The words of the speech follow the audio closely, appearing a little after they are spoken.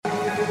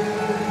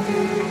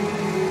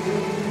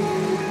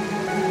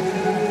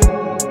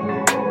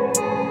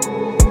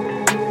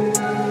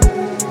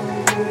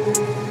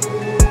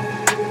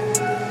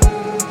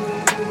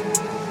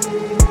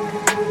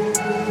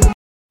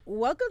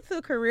Welcome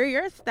to Career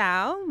Your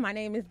Style. My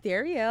name is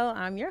Darielle.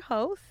 I'm your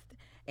host.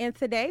 And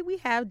today we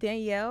have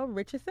Danielle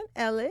Richardson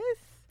Ellis.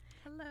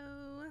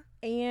 Hello.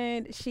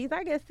 And she's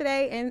our guest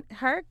today. And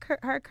her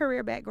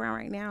career background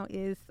right now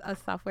is a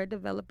software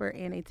developer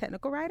and a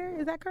technical writer.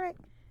 Is that correct?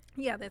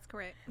 Yeah, that's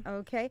correct.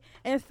 Okay.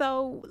 And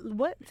so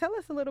tell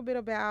us a little bit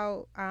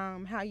about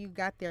how you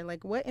got there.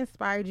 Like, what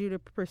inspired you to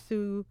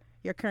pursue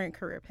your current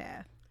career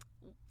path?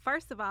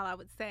 First of all, I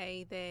would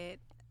say that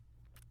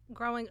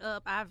growing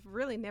up, I've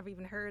really never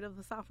even heard of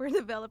a software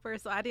developer.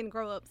 So I didn't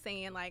grow up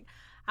saying, like,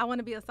 I want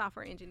to be a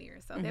software engineer.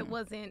 So that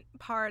wasn't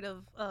part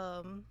of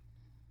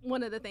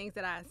one of the things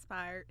that I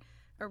aspired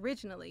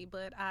originally.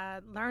 But I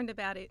learned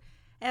about it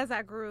as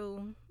I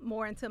grew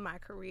more into my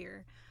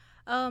career.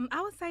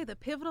 I would say the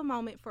pivotal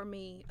moment for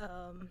me,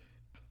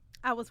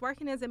 I was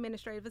working as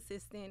administrative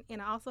assistant,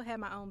 and I also had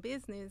my own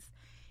business.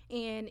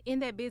 And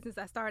in that business,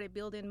 I started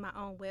building my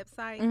own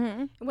website.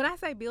 And when I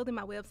say building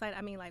my website,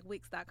 I mean like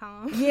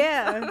Wix.com.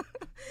 Yeah.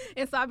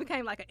 And so I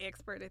became like an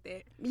expert at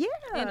that. Yeah.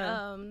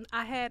 And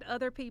I had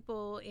other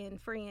people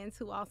and friends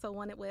who also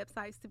wanted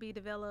websites to be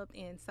developed.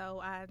 And so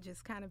I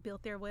just kind of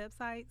built their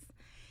websites.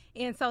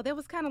 And so that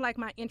was kind of like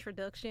my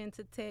introduction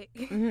to tech.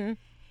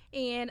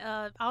 And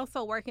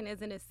also working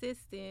as an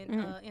assistant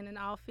in an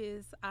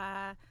office,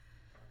 I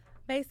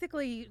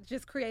basically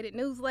just created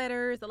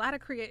newsletters, a lot of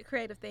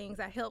creative things.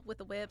 I helped with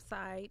the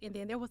website. And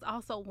then there was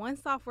also one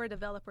software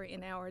developer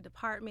in our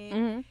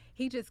department.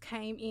 He just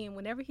came in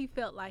whenever he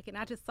felt like it. And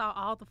I just saw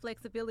all the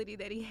flexibility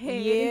that he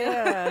had.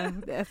 Yeah,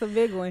 that's a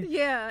big one.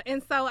 Yeah.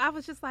 And so I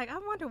was just like, I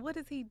wonder, what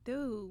does he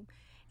do?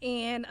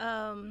 And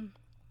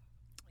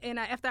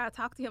after I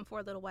talked to him for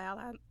a little while,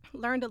 I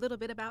learned a little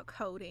bit about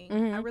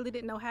coding. I really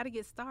didn't know how to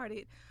get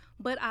started.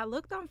 But I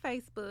looked on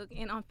Facebook,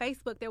 and on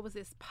Facebook there was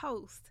this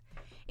post.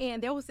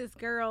 And there was this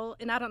girl,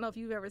 and I don't know if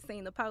you've ever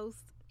seen the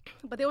post,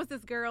 but there was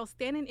this girl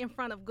standing in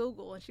front of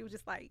Google, and she was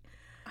just like,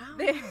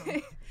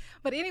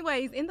 But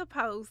anyways, in the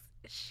post,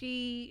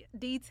 she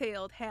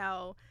detailed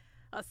how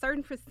a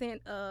certain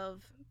percent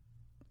of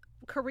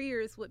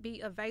careers would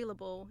be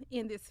available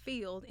in this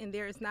field, and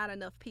there is not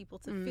enough people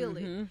to fill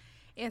it.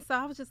 And so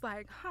I was just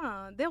like,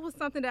 that was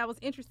something that I was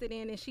interested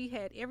in. And she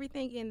had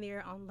everything in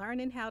there on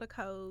learning how to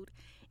code.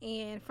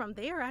 And from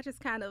there, I just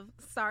kind of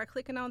started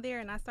clicking on there,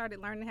 and I started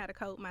learning how to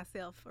code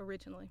myself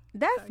originally.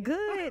 That's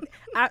good.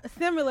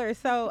 Similar.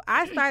 So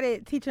I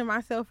started teaching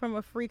myself from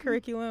a free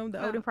curriculum,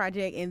 the Odin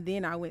Project, and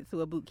then I went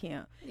to a boot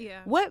camp.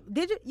 Yeah. What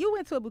did you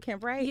went to a boot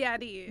camp, right? Yeah, I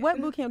did.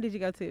 What boot camp did you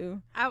go to?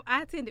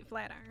 I attended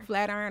Flatiron.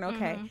 Flatiron,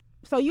 okay.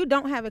 So you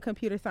don't have a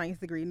computer science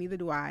degree, neither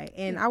do I.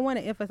 And I want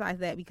to emphasize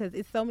that because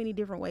it's so many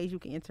different ways you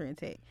can enter in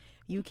tech.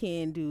 You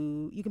can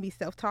be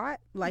self-taught,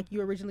 like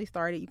you originally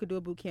started. You could do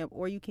a boot camp,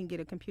 or you can get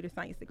a computer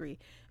science degree.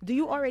 Do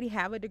you already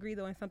have a degree,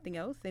 though, in something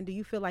else? And do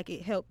you feel like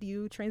it helped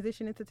you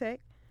transition into tech?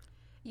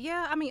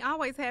 Yeah, I mean,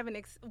 always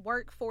having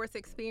workforce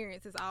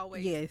experience is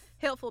always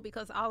helpful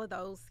because all of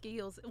those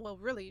skills, well,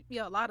 really,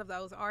 a lot of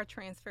those are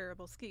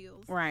transferable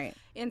skills. Right.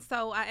 And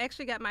so I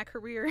actually got my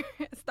career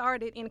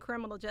started in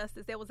criminal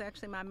justice. That was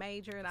actually my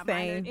major, and I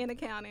minored in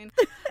accounting.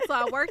 So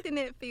I worked in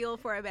that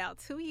field for about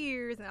 2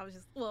 years, and I was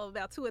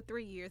about 2 or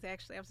 3 years,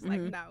 actually. I was just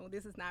like, no,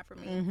 this is not for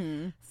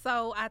me.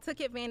 So I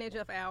took advantage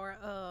of our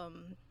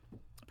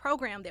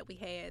program that we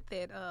had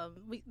that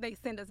they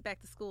send us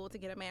back to school to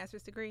get a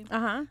master's degree.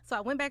 So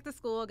I went back to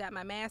school, got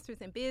my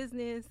master's in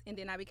business, and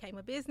then I became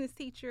a business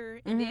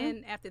teacher. And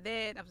then after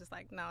that, I was just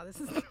like, no,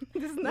 this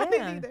is not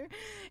it either.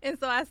 And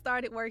so I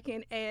started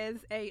working as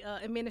a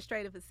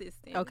administrative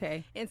assistant.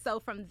 Okay. And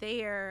so from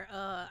there,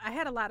 I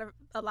had a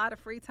lot of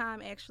free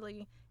time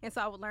actually, and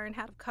so I would learn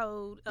how to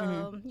code,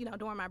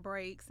 during my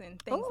breaks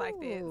and things like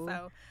that.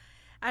 So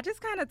I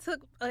just kind of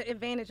took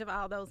advantage of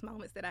all those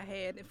moments that I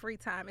had in free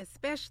time,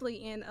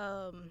 especially in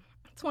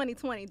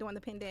 2020 during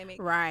the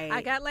pandemic. Right.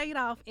 I got laid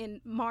off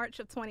in March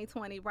of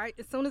 2020, right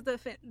as soon as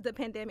the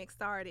pandemic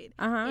started.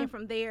 And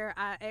from there,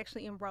 I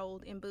actually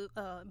enrolled in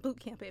boot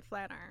camp at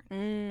Flatiron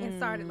and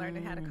started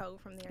learning how to code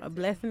from there. A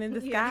blessing in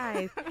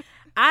disguise.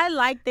 I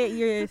like that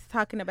you're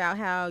talking about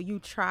how you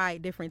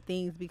tried different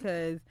things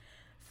because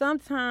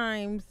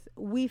sometimes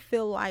we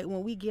feel like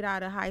when we get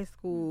out of high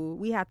school,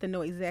 we have to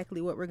know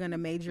exactly what we're going to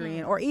major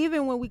in. Or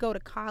even when we go to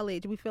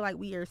college, we feel like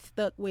we are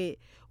stuck with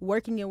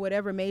working in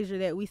whatever major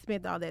that we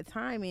spent all that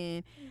time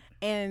in.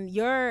 And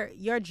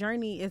your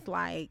journey is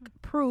like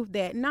proof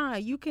that,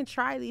 you can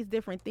try these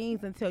different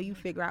things until you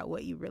figure out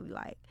what you really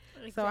like.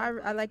 Exactly. So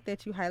I like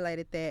that you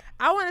highlighted that.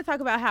 I want to talk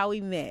about how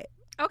we met.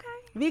 Okay.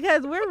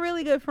 Because we're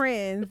really good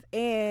friends.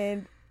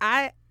 And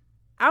I'm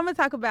going to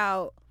talk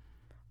about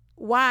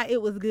why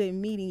it was good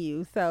meeting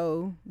you.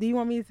 So do you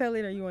want me to tell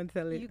it or you want to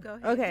tell it? You go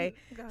ahead. Okay.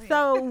 Go ahead.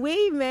 So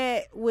we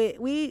met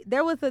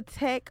there was a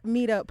tech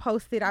meetup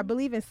posted, I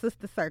believe, in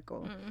Sister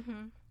Circle.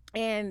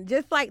 And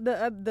just like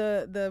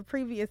the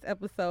previous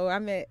episode, I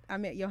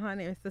met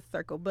Johanna in Sister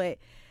Circle, but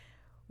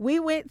we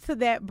went to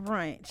that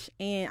brunch,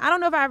 and I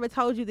don't know if I ever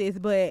told you this,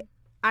 but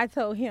I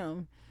told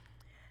him,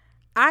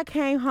 I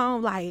came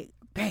home like,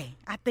 bang,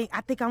 I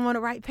think I'm on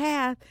the right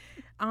path.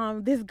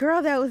 This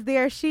girl that was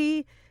there,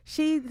 she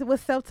she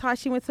was self-taught.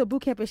 She went to a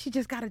boot camp and she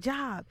just got a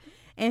job.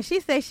 And she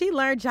said she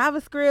learned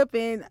JavaScript,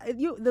 and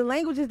the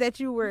languages that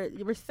you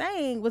were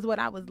saying was what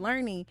I was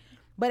learning.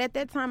 But at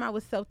that time, I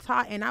was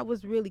self-taught, and I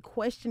was really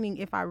questioning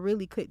if I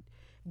really could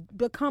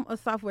become a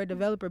software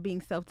developer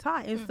being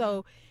self-taught. And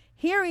so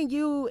hearing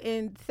you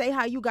and say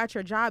how you got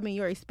your job and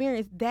your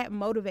experience, that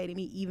motivated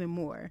me even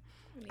more.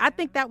 Yeah. I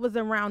think that was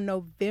around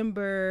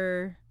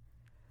November.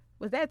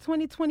 Was that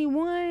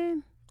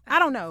 2021? I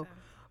don't know. So.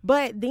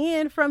 But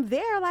then from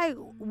there, like,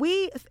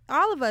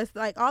 all of us,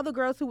 like all the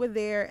girls who were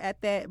there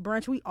at that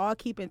brunch, we all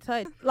keep in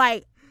touch.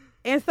 Like,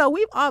 and so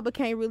we've all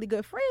became really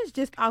good friends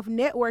just off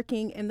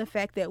networking and the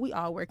fact that we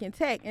all work in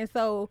tech. And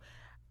so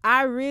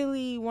I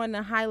really want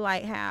to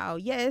highlight how,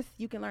 yes,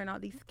 you can learn all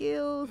these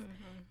skills.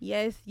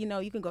 Yes, you know,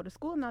 you can go to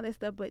school and all that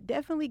stuff, but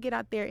definitely get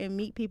out there and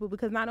meet people,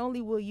 because not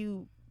only will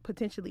you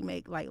potentially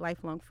make like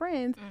lifelong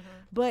friends,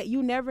 but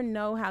you never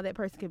know how that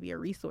person could be a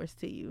resource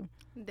to you.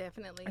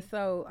 Definitely.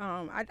 So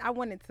I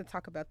wanted to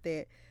talk about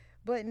that,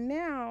 but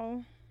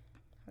now,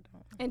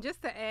 and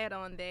just to add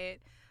on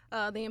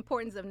that, the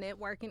importance of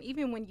networking,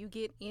 even when you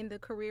get in the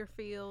career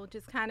field,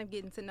 just kind of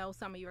getting to know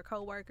some of your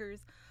coworkers.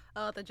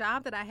 The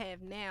job that I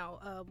have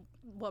now,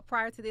 well,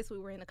 prior to this, we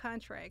were in a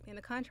contract, and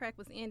the contract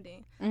was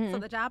ending. So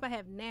the job I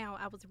have now,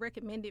 I was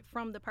recommended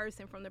from the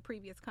person from the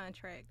previous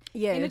contract.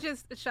 Yeah. And it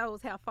just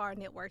shows how far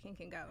networking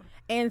can go.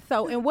 And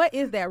so, and what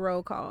is that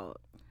role called?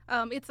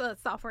 It's a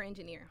software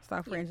engineer.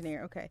 Software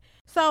engineer, okay.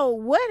 So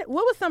what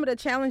was some of the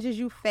challenges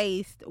you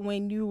faced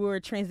when you were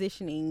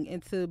transitioning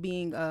into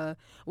being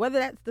whether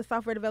that's the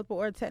software developer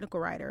or a technical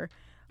writer?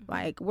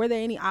 Like, were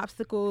there any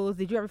obstacles?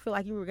 Did you ever feel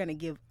like you were going to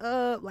give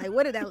up? Like,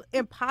 what did that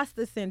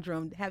imposter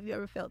syndrome? Have you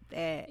ever felt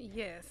that?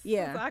 Yes.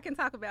 Yeah. So I can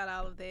talk about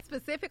all of that.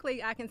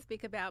 Specifically, I can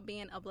speak about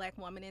being a Black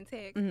woman in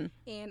tech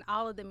and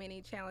all of the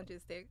many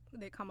challenges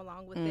that come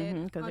along with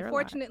that.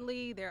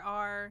 Unfortunately, there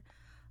are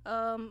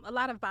a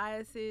lot of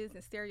biases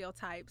and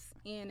stereotypes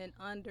in an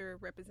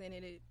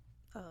underrepresented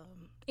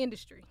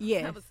industry.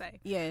 Yes. I would say.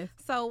 Yes.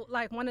 So,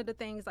 like, one of the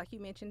things, like you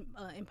mentioned,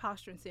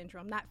 imposter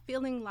syndrome, not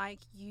feeling like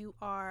you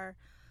are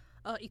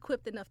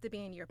equipped enough to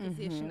be in your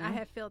position. I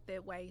have felt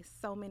that way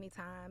so many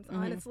times.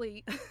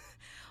 Honestly,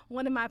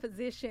 one of my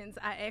positions,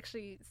 I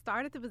actually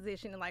started the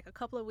position, and like a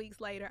couple of weeks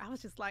later, I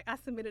was just like, I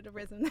submitted a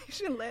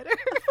resignation letter.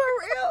 For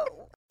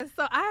real?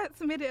 So I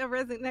submitted a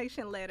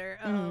resignation letter.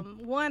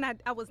 One,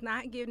 I was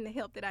not getting the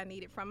help that I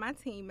needed from my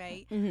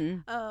teammate.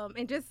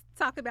 And just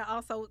talk about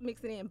also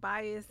mixing in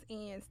bias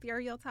and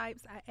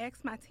stereotypes. I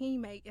asked my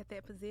teammate at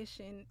that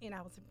position, and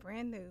I was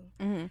brand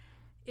new,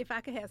 if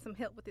I could have some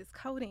help with this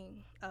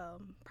coding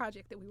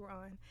project that we were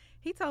on.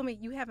 He told me,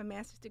 you have a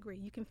master's degree.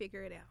 You can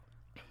figure it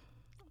out.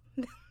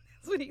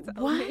 That's what he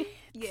told me.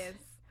 Yes.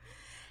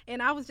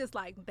 And I was just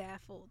like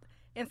baffled.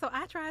 And so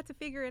I tried to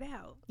figure it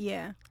out.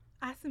 Yeah.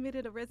 I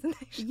submitted a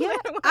resignation. Yeah.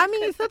 I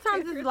mean,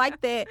 sometimes it's like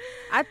that.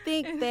 I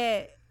think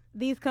that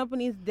these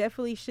companies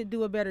definitely should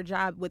do a better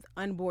job with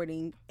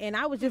onboarding. And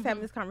I was just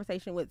having this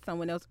conversation with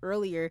someone else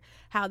earlier,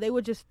 how they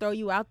would just throw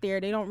you out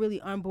there. They don't really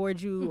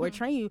onboard you or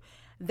train you.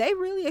 They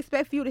really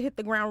expect for you to hit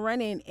the ground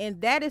running.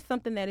 And that is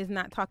something that is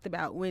not talked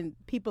about when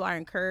people are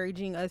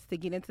encouraging us to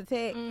get into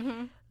tech.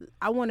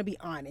 I want to be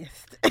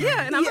honest.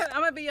 Yeah, and I'm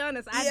going to be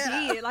honest.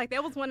 I did. Like,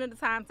 that was one of the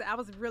times that I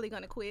was really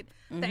going to quit.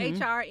 The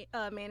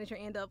HR manager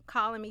ended up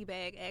calling me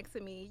back,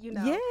 asking me, you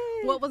know,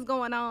 what was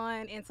going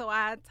on. And so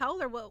I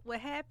told her what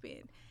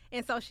happened.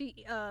 And so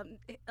she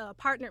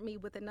partnered me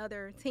with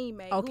another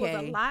teammate who was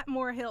a lot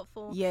more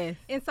helpful. Yes.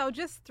 And so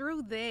just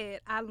through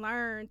that, I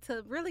learned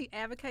to really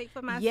advocate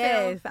for myself.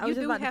 Yes, I was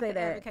just about to say that. You do have to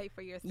advocate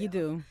for yourself. You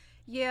do.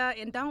 Yeah,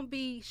 and don't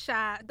be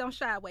shy. Don't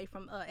shy away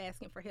from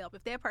asking for help.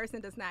 If that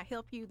person does not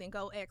help you, then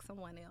go ask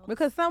someone else.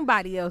 Because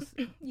somebody else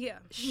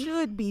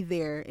should be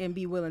there and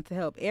be willing to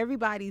help.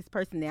 Everybody's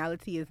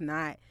personality is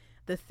not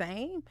the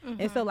same,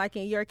 and so like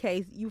in your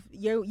case,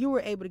 you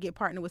were able to get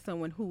partnered with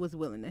someone who was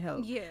willing to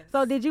help. Yes.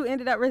 So did you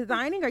ended up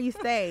resigning or you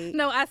stayed?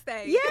 No, I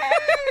stayed.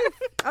 Yes.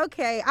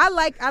 Okay. I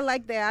like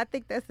that. I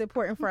think that's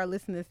important for our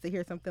listeners to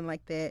hear something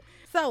like that.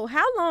 So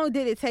how long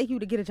did it take you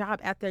to get a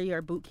job after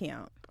your boot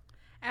camp?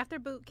 After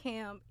boot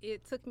camp,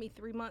 it took me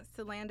 3 months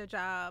to land a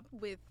job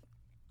with.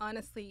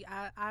 Honestly,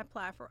 I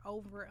applied for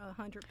over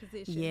 100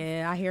 positions.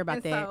 Yeah, I hear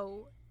about that.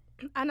 So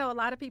I know a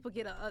lot of people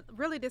get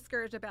really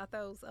discouraged about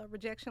those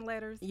rejection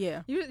letters.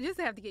 Yeah. You just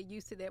have to get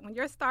used to that. When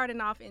you're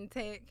starting off in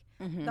tech,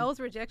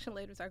 those rejection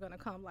letters are going to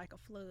come like a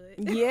flood.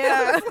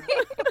 Yeah.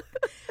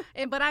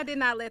 But I did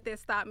not let that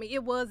stop me.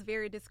 It was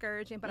very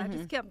discouraging, but I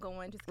just kept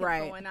going,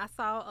 going. I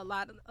saw a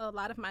lot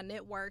of my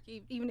network,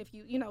 even if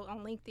you know,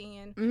 on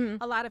LinkedIn,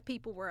 a lot of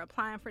people were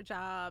applying for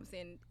jobs.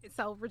 And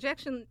so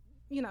rejection,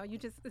 you know,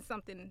 it's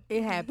something.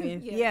 It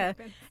happens. It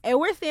happens. And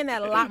we're seeing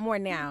that a lot more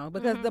now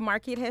because the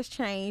market has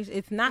changed.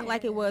 It's not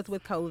like it was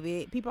with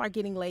COVID. People are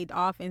getting laid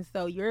off. And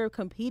so you're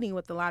competing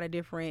with a lot of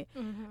different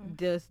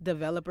just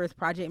developers,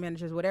 project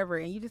managers, whatever.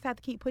 And you just have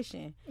to keep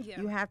pushing. Yeah.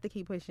 You have to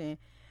keep pushing.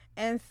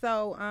 And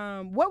so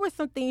what were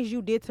some things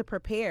you did to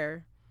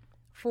prepare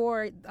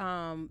for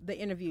the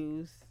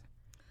interviews?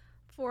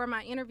 For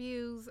my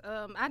interviews,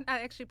 I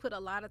actually put a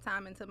lot of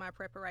time into my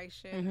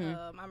preparation.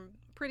 I'm a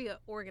pretty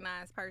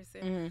organized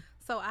person.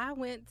 So I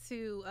went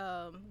to,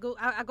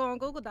 I go on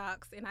Google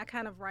Docs and I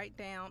kind of write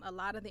down a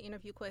lot of the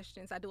interview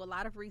questions. I do a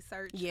lot of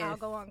research. Yes. I'll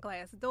go on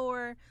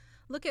Glassdoor,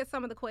 look at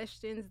some of the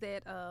questions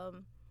that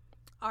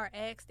are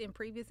asked in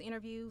previous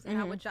interviews, and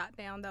I would jot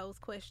down those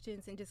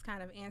questions and just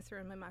kind of answer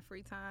them in my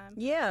free time.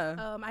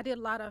 Yeah. I did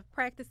a lot of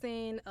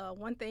practicing.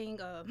 One thing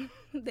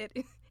that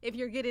if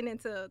you're getting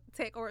into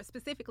tech or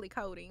specifically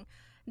coding,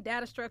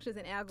 data structures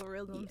and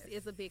algorithms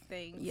is a big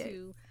thing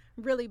to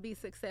really be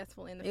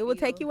successful in the field. It will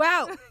take you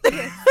out.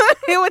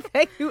 It will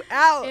take you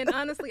out. And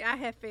honestly, I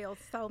have failed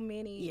so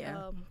many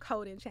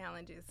coding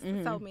challenges,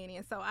 so many.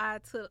 And so I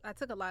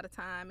took a lot of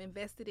time,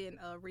 invested in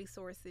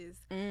resources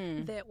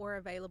that were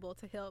available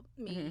to help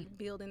me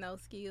build in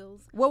those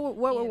skills. What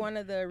were one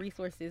of the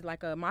resources,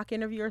 like a mock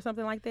interview or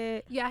something like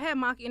that? Yeah, I had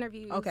mock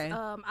interviews. Okay.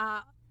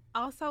 I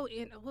also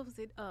in what was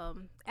it?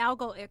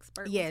 Algo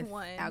Expert was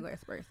one. Algo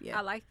Experts. Yeah,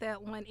 I like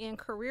that one. In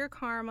Career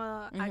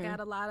Karma, I got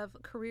a lot of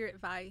career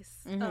advice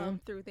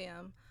through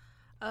them.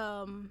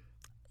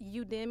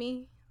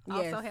 Udemy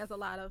also has a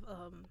lot of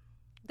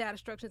data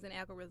structures and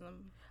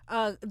algorithm.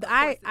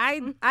 I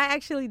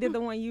actually did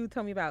the one you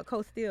told me about,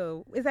 Coach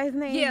Steele. Is that his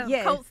name? Yeah,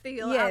 yes. Coach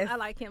Steele. Yes. I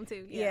like him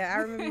too. Yeah, I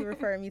remember you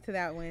referring me to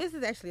that one. This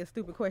is actually a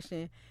stupid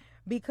question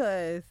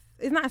because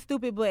it's not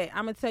stupid, but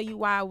I'm going to tell you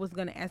why I was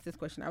going to ask this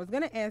question. I was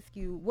going to ask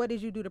you, what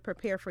did you do to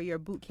prepare for your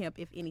boot camp,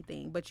 if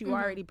anything? But you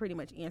already pretty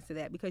much answered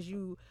that because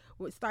you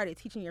started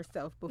teaching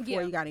yourself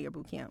before you got in your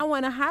boot camp. I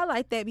want to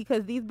highlight that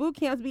because these boot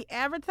camps be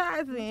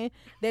advertising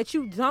that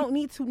you don't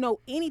need to know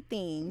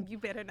anything. You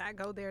better not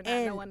go there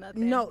not knowing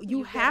nothing. No,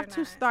 you have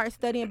to start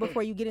studying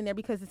before you get in there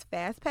because it's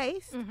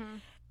fast-paced.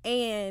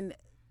 And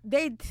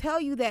they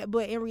tell you that,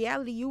 but in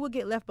reality, you will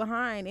get left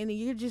behind, and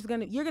you're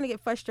gonna get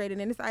frustrated,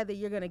 and it's either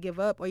you're gonna give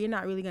up or you're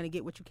not really gonna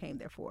get what you came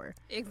there for.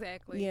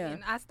 Exactly. Yeah.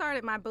 And I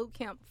started my boot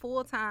camp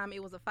full time.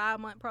 It was a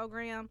 5-month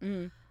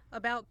program.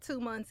 About 2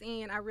 months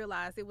in, I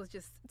realized it was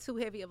just too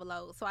heavy of a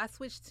load, so I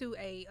switched to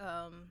a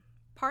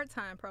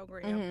part-time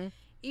program.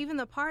 Even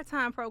the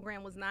part-time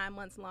program was 9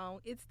 months long.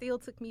 It still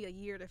took me a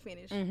year to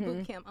finish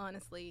boot camp,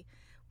 honestly,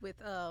 with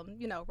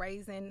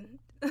raising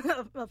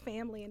a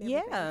family and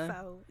everything.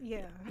 So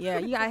you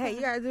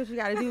gotta do what you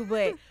gotta do.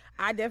 But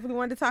I definitely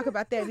wanted to talk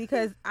about that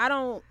because I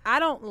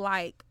don't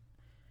like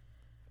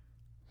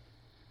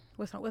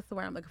what's the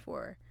word I'm looking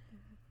for.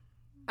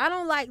 I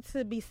don't like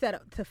to be set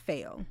up to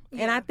fail.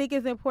 And I think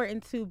it's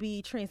important to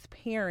be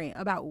transparent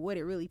about what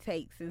it really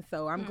takes. And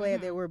so I'm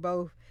glad that we're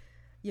both,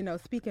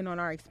 speaking on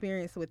our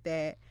experience with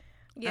that.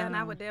 Yeah, and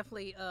I would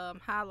definitely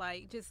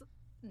highlight just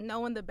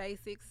knowing the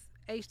basics,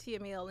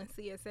 HTML and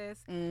CSS.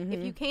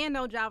 If you can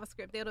know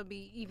JavaScript, that'll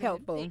be even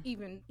helpful.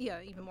 Even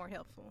more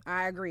helpful.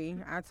 I agree.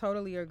 I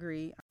totally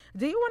agree.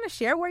 Do you want to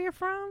share where you're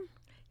from?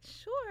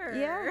 Sure.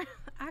 Yeah.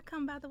 I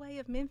come by the way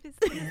of Memphis,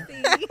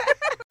 Tennessee.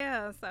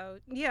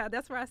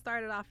 That's where I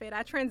started off at.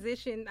 I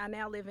transitioned. I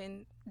now live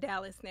in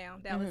Dallas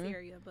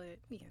area, but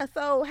yeah.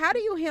 So how do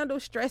you handle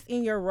stress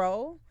in your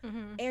role?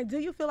 And do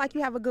you feel like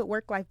you have a good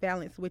work-life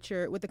balance with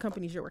the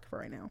companies you're working for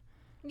right now?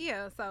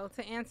 Yeah, so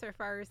to answer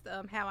first,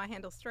 how I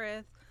handle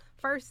stress.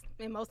 First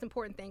and most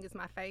important thing is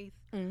my faith.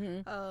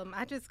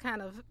 I just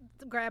kind of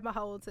grab a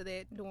hold to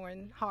that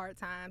during hard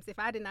times. If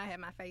I did not have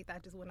my faith, I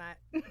just would not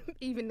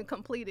even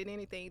completed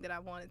anything that I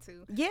wanted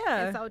to.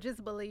 Yeah. And so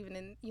just believing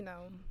in,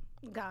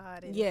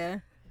 God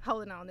and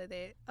holding on to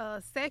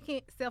that.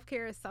 Second,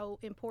 self-care is so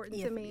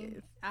important to me.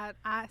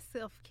 I'm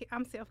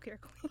self-care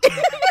queen.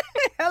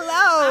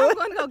 Hello. I'm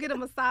going to go get a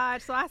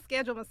massage. So I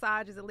schedule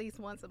massages at least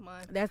once a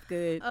month. That's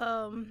good.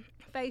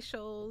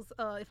 Facials,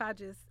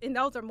 and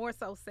those are more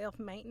so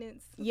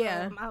self-maintenance.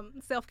 Yeah.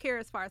 Self-care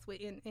as far as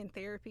in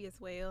therapy as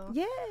well.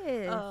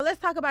 Yes.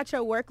 Let's talk about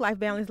your work-life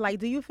balance. Like,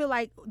 do you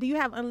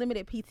have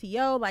unlimited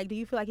PTO? Like, do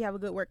you feel like you have a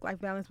good work-life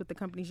balance with the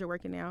companies you're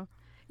working now?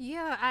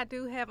 Yeah, I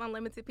do have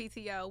unlimited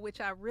PTO, which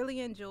I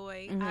really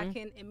enjoy. I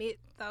can admit,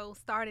 though,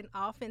 starting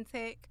off in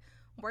tech,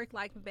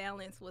 work-life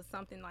balance was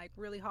something like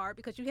really hard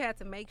because you had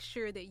to make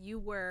sure that you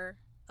were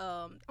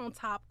on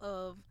top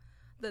of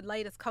the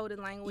latest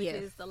coding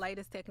languages, the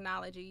latest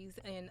technologies,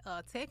 and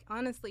tech,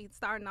 honestly,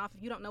 starting off,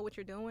 if you don't know what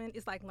you're doing,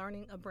 it's like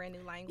learning a brand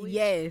new language.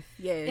 Yes.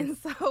 And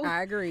so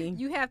I agree.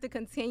 You have to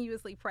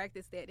continuously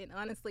practice that. And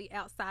honestly,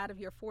 outside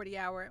of your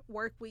 40-hour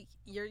work week,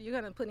 you're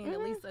going to put in at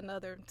least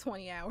another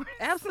 20 hours.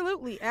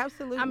 Absolutely.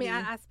 I mean,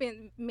 I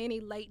spent many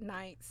late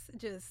nights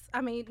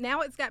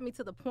now it's got me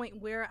to the point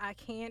where I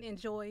can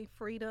enjoy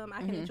freedom.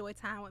 I can enjoy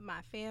time with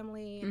my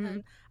family.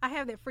 And I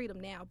have that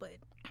freedom now, but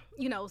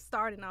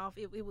starting off,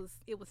 it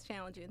was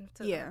challenging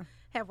to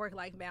have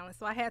work-life balance.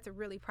 So I had to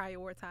really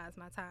prioritize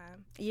my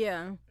time.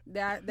 Yeah,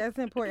 that's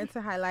important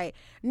to highlight.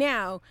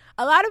 Now,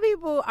 a lot of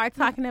people are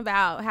talking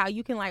about how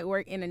you can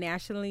work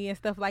internationally and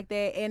stuff like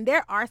that. And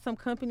there are some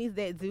companies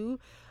that do.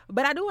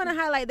 But I do want to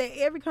highlight that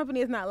every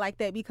company is not like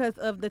that because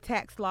of the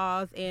tax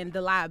laws and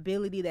the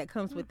liability that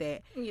comes with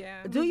that.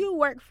 Yeah. Do you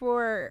work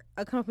for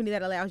a company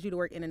that allows you to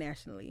work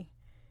internationally?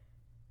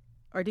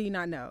 Or do you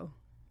not know?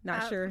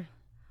 Not sure?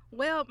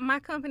 Well, my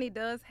company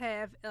does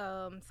have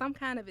some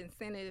kind of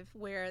incentive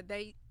where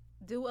they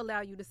do allow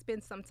you to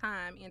spend some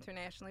time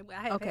internationally.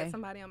 I have had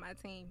somebody on my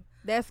team.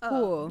 That's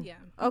cool. Yeah.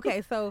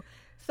 Okay, so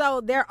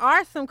there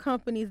are some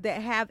companies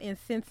that have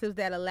incentives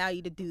that allow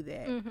you to do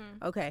that.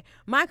 Okay,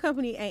 my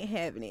company ain't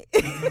having it.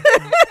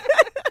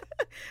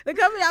 The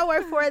company I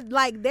work for,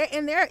 like they're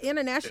an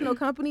international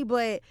company,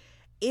 but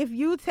if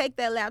you take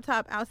that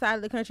laptop outside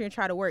of the country and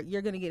try to work,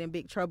 you're gonna get in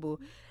big trouble.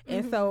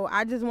 And so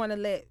I just want to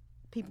let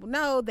people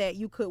know that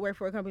you could work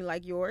for a company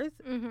like yours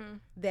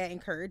that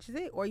encourages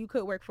it, or you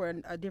could work for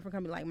a different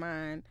company like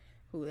mine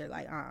who they're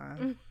like,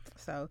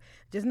 So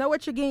just know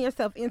what you're getting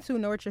yourself into,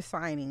 know what you're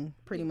signing,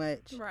 pretty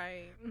much.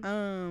 Right.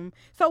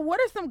 So what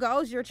are some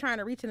goals you're trying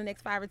to reach in the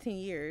next 5 or 10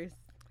 years?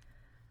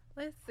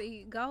 Let's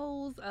see.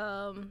 Goals.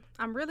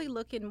 I'm really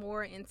looking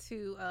more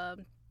into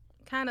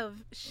kind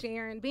of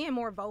sharing, being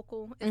more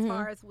vocal as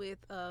far as with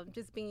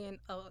just being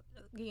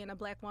a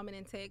Black woman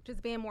in tech,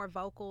 just being more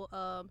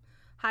vocal,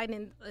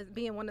 hiding,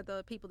 being one of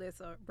the people that's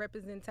a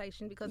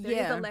representation, because there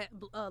is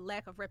a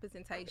lack of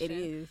representation. It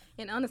is.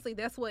 And honestly,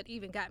 that's what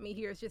even got me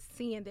here, is just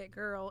seeing that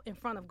girl in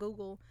front of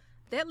Google.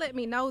 That let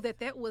me know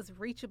that was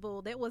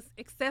reachable, that was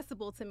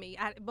accessible to me.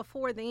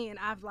 Before then,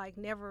 I've like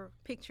never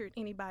pictured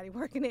anybody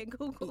working at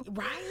Google.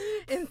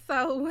 Right. And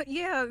so,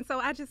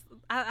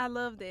 I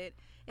love that.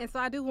 And so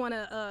I do want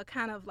to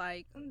kind of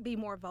like be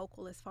more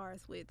vocal as far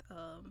as with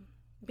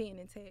being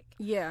in tech.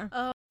 Yeah.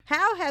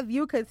 How have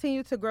you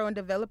continued to grow and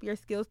develop your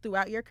skills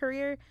throughout your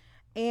career?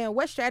 And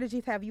what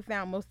strategies have you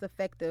found most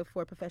effective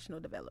for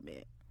professional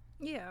development?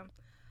 Yeah.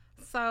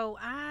 So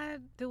I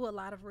do a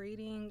lot of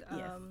reading.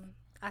 Yes.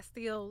 I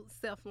still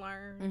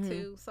self-learn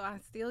too, so I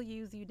still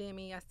use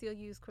Udemy. I still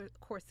use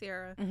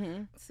Coursera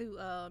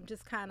to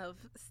just kind of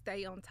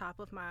stay on top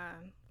of my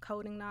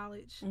coding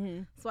knowledge.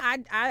 So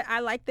I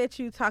like that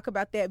you talk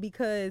about that,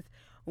 because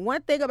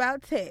one thing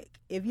about tech,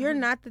 if you're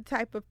not the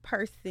type of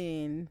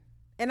person,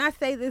 and I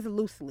say this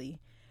loosely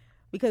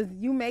because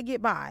you may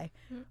get by,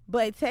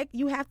 but tech,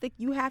 you have to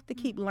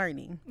keep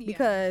learning,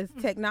 because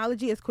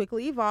technology is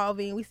quickly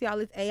evolving. We see all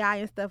this AI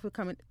and stuff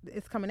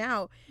is coming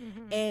out,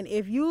 and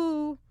if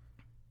you,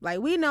 like,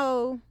 we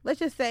know, let's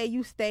just say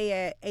you stay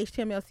at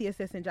HTML,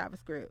 CSS, and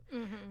JavaScript,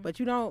 but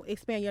you don't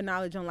expand your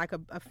knowledge on like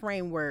a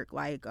framework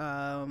like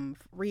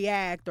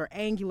React or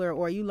Angular,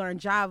 or you learn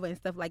Java and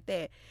stuff like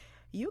that,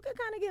 you can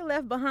kind of get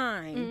left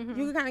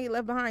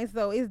behind.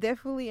 So it's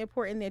definitely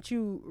important that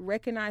you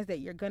recognize that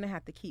you're going to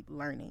have to keep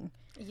learning.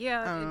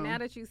 Yeah, and now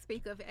that you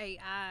speak of AI,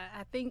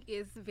 I think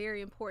it's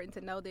very important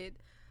to know that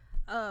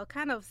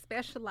kind of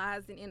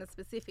specializing in a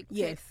specific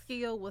tech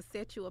skill will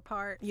set you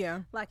apart.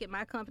 Yeah. Like at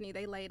my company,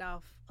 they laid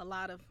off a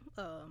lot of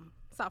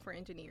software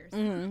engineers.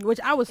 Which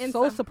I was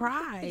so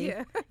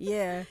surprised.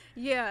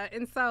 Yeah.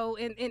 And so,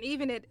 and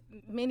even at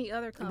many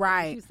other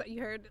companies,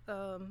 you heard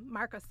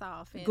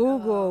Microsoft and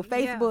Google,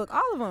 Facebook,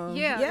 all of them.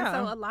 Yeah. And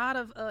so a lot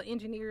of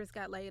engineers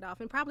got laid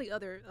off, and probably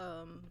other,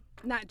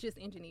 not just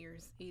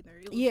engineers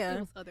either. It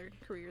was other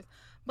careers.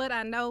 But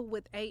I know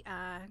with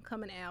AI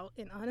coming out,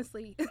 and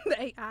honestly,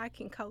 the AI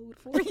can code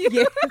for you.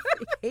 Yes,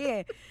 it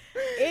can.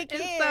 It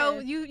can. And so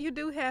you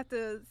do have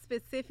to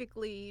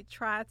specifically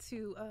try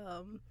to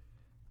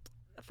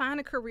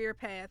find a career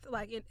path,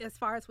 like as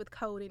far as with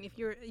coding. If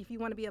you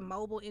want to be a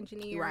mobile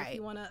engineer, if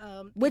you want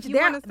to, which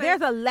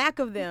there's a lack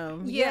of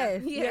them.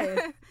 Yes.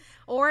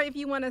 Or if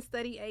you want to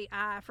study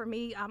AI, for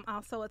me, I'm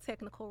also a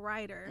technical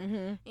writer,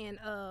 and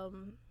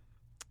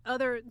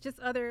other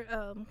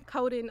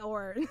coding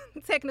or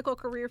technical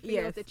career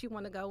fields that you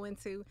want to go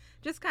into.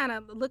 Just kind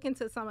of look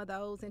into some of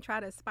those and try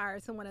to aspire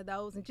to one of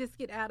those, and just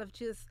get out of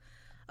just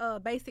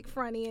basic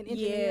front end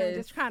engineering.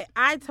 Just trying.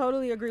 I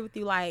totally agree with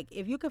you. Like,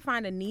 if you could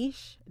find a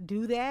niche,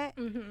 do that.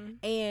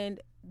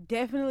 And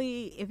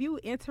definitely, if you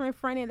enter in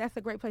front end, that's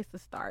a great place to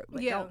start.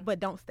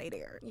 But don't stay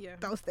there.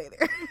 Don't stay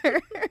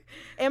there.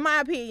 In my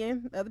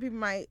opinion, other people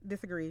might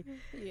disagree.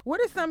 What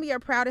are some of your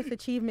proudest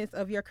achievements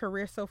of your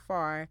career so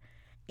far?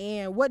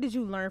 And what did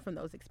you learn from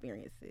those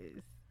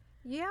experiences?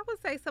 Yeah, I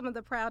would say some of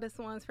the proudest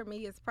ones for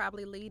me is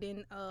probably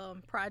leading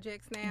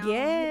projects now.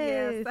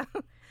 Yes. Yeah,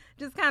 so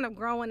just kind of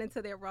growing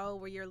into that role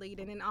where you're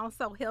leading, and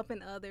also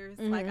helping others.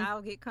 Like,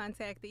 I'll get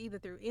contacted either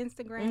through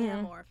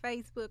Instagram or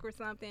Facebook or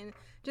something.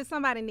 Just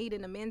somebody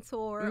needing a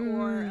mentor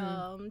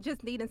or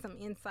just needing some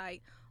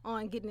insight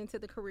on getting into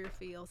the career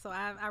field. So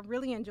I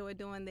really enjoy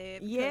doing that.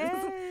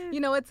 Yes.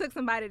 It took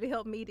somebody to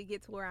help me to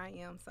get to where I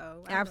am.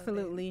 So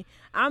absolutely.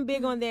 I'm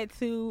big on that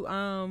too.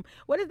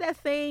 What is that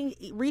saying?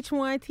 Reach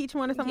one, teach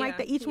one, or something like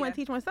that. Each one,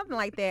 teach one, something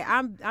like that.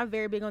 I'm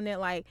very big on that.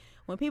 Like,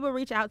 when people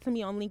reach out to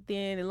me on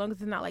LinkedIn, as long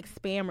as it's not like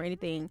spam or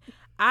anything,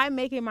 I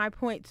make it my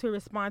point to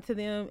respond to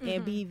them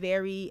and be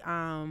very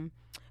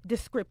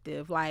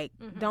descriptive. Like,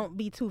 don't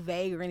be too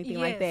vague or anything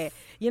like that.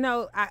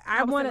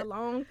 I want a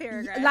long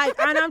paragraph. Like,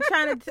 and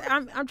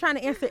I'm trying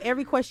to answer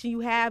every question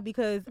you have,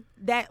 because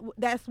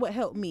that's what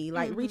helped me.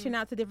 Like, reaching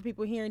out to different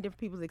people, hearing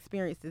different people's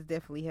experiences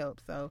definitely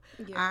helps. So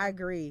I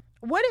agree.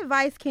 What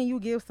advice can you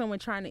give someone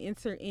trying to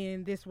enter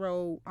in this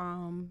role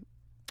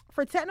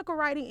for technical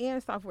writing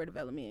and software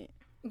development?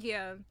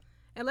 Yeah.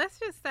 And let's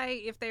just say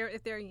if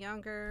they're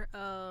younger,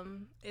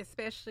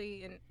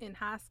 especially in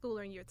high school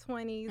or in your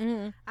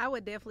 20s, I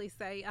would definitely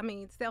say,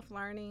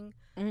 self-learning,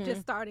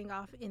 just starting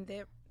off in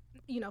that,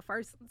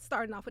 first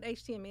starting off with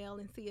HTML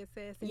and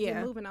CSS and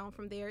then moving on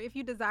from there. If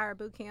you desire a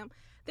boot camp,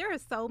 there are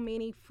so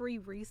many free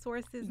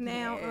resources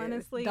now,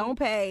 honestly. Don't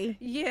pay.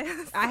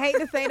 Yes. I hate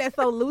to say that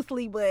so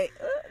loosely, but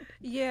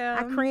yeah,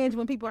 I cringe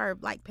when people are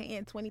like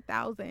paying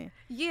 $20,000.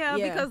 Yeah,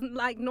 because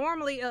like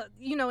normally,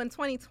 in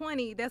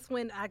 2020, that's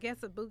when I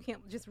guess a boot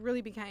camp just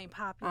really became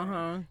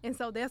popular. And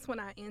so that's when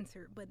I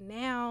entered. But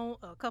now,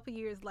 a couple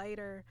years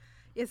later,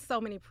 it's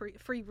so many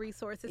free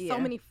resources, so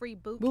many free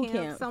boot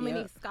camps, so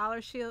many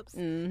scholarships.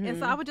 And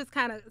so I would just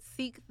kind of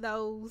seek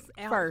those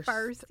out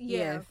first.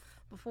 Yes.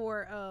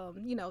 Before,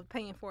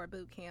 paying for a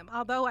boot camp.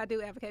 Although I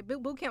do advocate,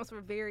 boot camps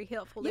were very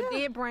helpful. It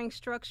did bring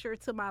structure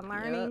to my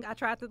learning. I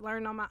tried to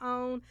learn on my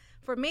own.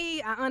 For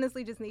me, I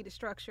honestly just needed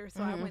structure,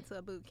 so I went to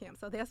a boot camp.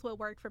 So that's what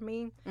worked for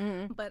me.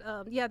 But,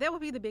 that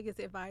would be the biggest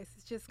advice.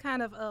 It's just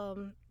kind of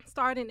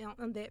starting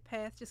on that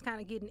path, just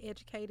kind of getting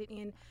educated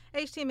in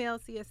HTML,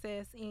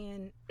 CSS,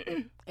 and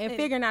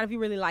figuring out if you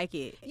really like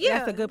it. Yeah.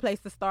 That's a good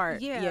place to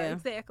start. Yeah.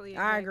 Exactly.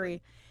 I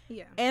agree.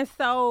 Yeah. And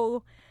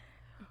so...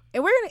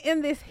 And we're going to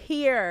end this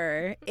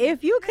here.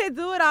 If you could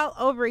do it all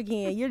over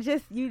again, you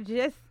just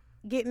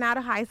getting out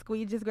of high school,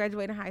 you just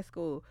graduated high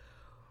school,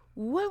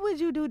 what would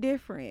you do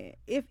different,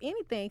 if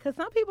anything? Because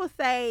some people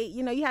say,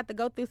 you have to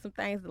go through some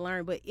things to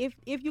learn. But if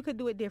you could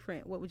do it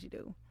different, what would you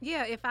do?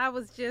 Yeah, if I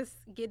was just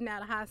getting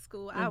out of high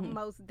school, I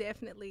most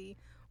definitely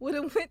would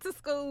have went to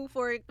school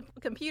for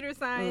computer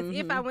science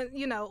if I went,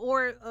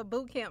 or a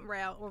boot camp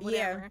route or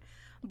whatever. Yeah.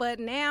 But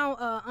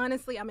now,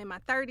 honestly, I'm in my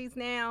 30s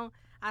now.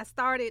 I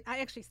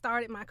actually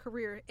started my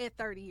career at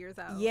 30 years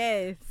old.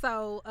 Yes.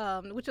 So,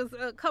 which was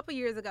a couple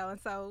years ago. And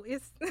so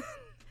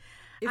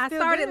I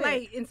started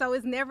late. And so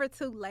it's never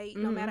too late,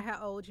 no matter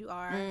how old you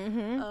are.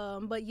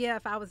 But yeah,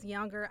 if I was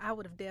younger, I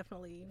would have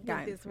definitely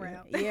got this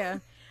route. Yeah.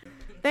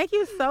 Thank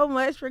you so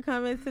much for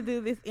coming to do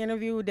this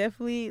interview.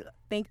 Definitely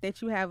think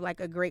that you have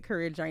like a great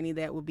career journey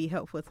that will be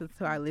helpful to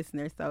our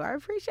listeners. So I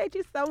appreciate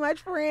you so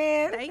much,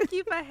 friend. Thank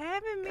you for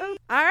having me. All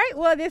right.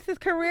 Well, this is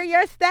Career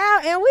Your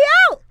Style, and we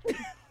out.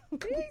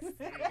 Peace.